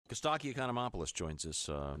Costaki Economopolous joins us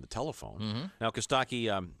on the telephone. Now,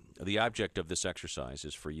 Costaki, the object of this exercise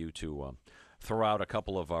is for you to throw out a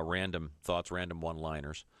couple of random thoughts, random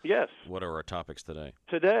one-liners. Yes. What are our topics today?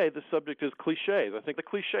 Today, the subject is cliches. I think the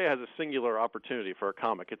cliche has a singular opportunity for a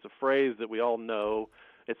comic. It's a phrase that we all know.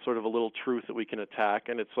 It's sort of a little truth that we can attack,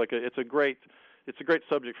 and it's a great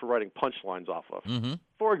subject for writing punchlines off of.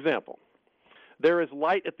 For example, there is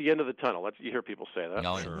light at the end of the tunnel. You hear people say that.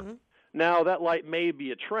 Oh, sure. Now, that light may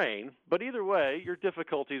be a train, but either way, your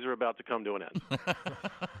difficulties are about to come to an end.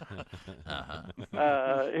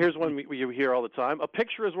 Here's one we hear all the time. A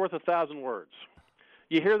picture is worth 1,000 words.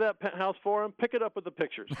 You hear that, Penthouse Forum? Pick it up with the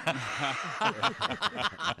pictures. Come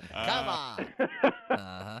on.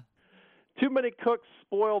 Too many cooks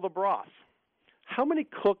spoil the broth. How many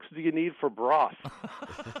cooks do you need for broth?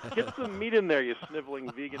 Get some meat in there, you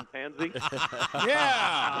sniveling vegan pansy.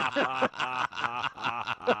 Yeah.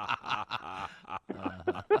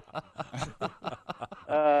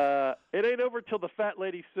 It ain't over till the fat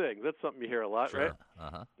lady sings. That's something you hear a lot, right?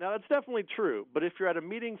 Now, that's definitely true, but if you're at a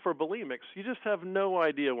meeting for bulimics, you just have no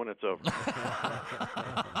idea when it's over.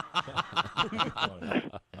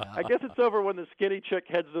 I guess it's over when the skinny chick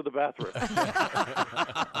heads to the bathroom.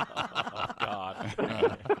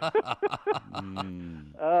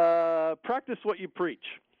 Practice what you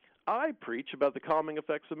preach. I preach about the calming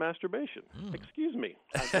effects of masturbation. Excuse me,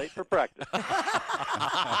 I'm late for practice.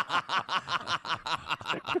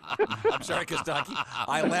 I'm sorry, Costaki.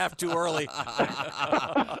 I laughed too early.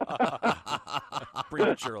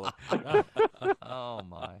 Prematurely. Oh,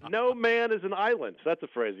 my. No man is an island. That's a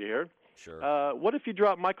phrase you hear. Sure. What if you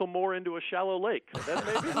drop Michael Moore into a shallow lake? Then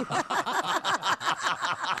maybe.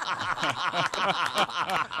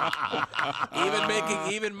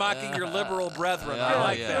 even mocking your liberal brethren. I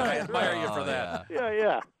like that. I admire you for that.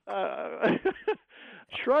 Yeah.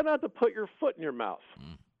 Try not to put your foot in your mouth.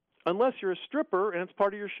 Unless you're a stripper and it's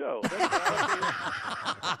part of your show.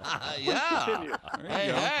 Yeah.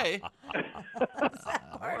 Hey.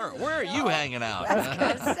 Where are you hanging out? I was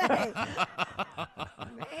going to say.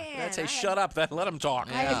 Man, I'd say shut up. Let him talk.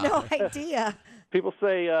 I had no idea. People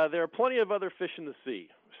say there are plenty of other fish in the sea.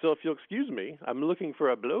 So if you'll excuse me, I'm looking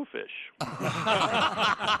for a blowfish.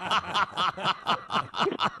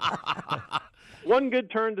 One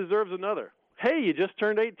good turn deserves another. Hey, you just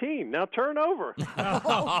turned 18. Now turn over. Getting back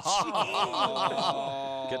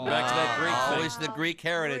to that Greek thing. Always the Greek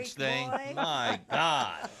heritage thing. Boy. My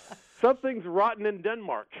God. Something's rotten in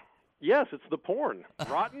Denmark. Yes, it's the porn.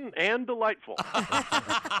 Rotten and delightful.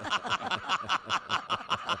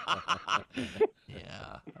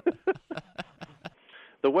 Yeah.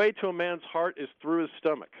 The way to a man's heart is through his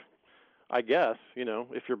stomach. I guess,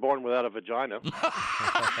 if you're born without a vagina.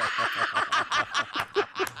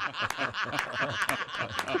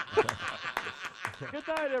 Good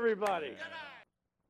night, everybody.